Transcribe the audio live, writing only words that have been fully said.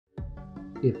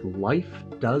If life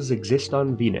does exist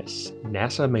on Venus,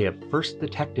 NASA may have first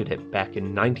detected it back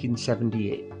in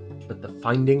 1978, but the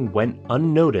finding went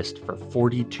unnoticed for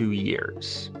 42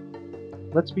 years.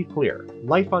 Let's be clear,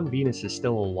 life on Venus is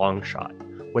still a long shot.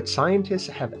 What scientists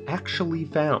have actually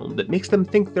found that makes them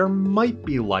think there might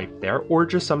be life there, or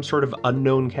just some sort of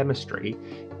unknown chemistry,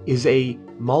 is a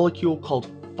molecule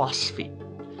called phosphine.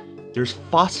 There's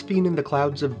phosphine in the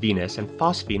clouds of Venus, and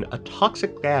phosphine, a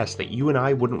toxic gas that you and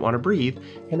I wouldn't want to breathe,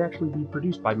 can actually be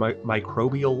produced by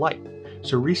microbial life.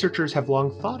 So researchers have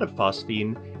long thought of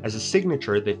phosphine as a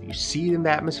signature that if you see it in the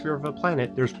atmosphere of a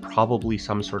planet, there's probably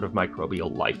some sort of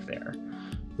microbial life there.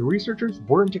 The researchers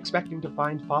weren't expecting to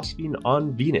find phosphine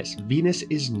on Venus. Venus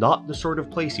is not the sort of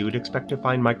place you would expect to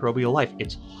find microbial life.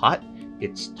 It's hot,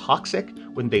 it's toxic.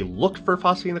 When they looked for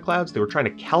phosphine in the clouds, they were trying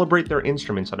to calibrate their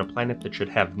instruments on a planet that should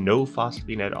have no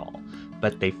phosphine at all.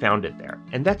 But they found it there.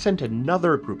 And that sent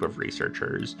another group of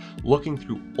researchers looking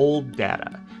through old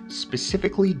data,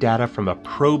 specifically data from a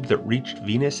probe that reached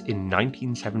Venus in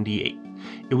 1978.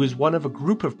 It was one of a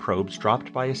group of probes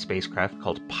dropped by a spacecraft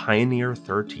called Pioneer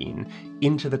 13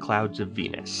 into the clouds of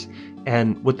Venus.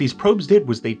 And what these probes did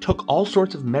was they took all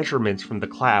sorts of measurements from the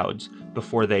clouds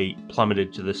before they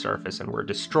plummeted to the surface and were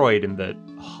destroyed in the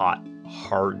hot,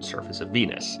 hard surface of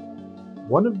Venus.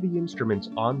 One of the instruments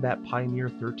on that Pioneer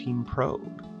 13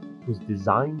 probe was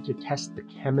designed to test the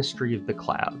chemistry of the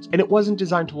clouds. And it wasn't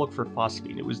designed to look for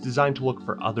phosphine, it was designed to look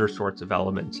for other sorts of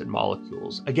elements and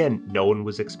molecules. Again, no one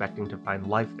was expecting to find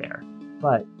life there.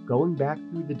 But going back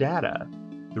through the data,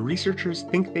 the researchers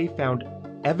think they found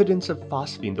evidence of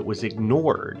phosphine that was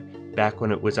ignored back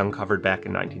when it was uncovered back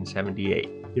in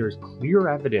 1978. There's clear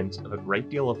evidence of a great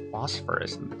deal of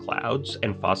phosphorus in the clouds,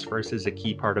 and phosphorus is a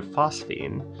key part of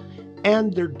phosphine.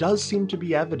 And there does seem to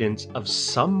be evidence of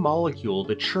some molecule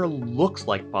that sure looks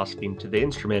like phosphine to the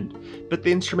instrument, but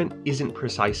the instrument isn't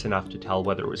precise enough to tell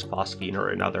whether it was phosphine or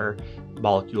another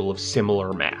molecule of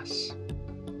similar mass.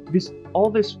 All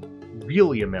this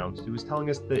really amounts to is telling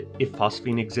us that if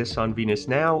phosphine exists on Venus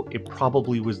now, it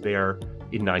probably was there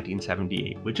in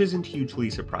 1978, which isn't hugely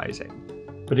surprising.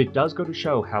 But it does go to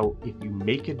show how if you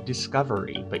make a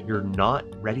discovery, but you're not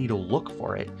ready to look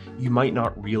for it, you might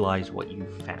not realize what you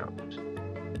found.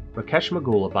 Rakesh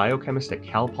Magul, a biochemist at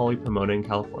Cal Poly Pomona in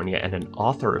California and an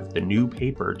author of the new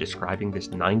paper describing this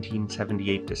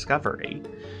 1978 discovery,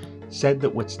 said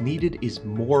that what's needed is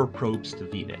more probes to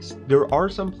Venus. There are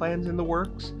some plans in the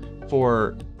works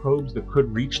for probes that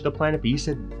could reach the planet, but he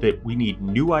said that we need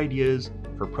new ideas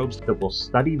for probes that will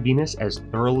study Venus as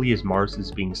thoroughly as Mars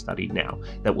is being studied now.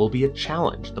 That will be a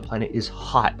challenge. The planet is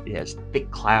hot, it has thick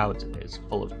clouds, it is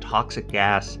full of toxic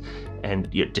gas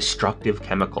and destructive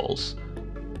chemicals.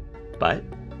 But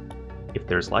if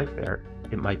there's life there,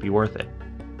 it might be worth it.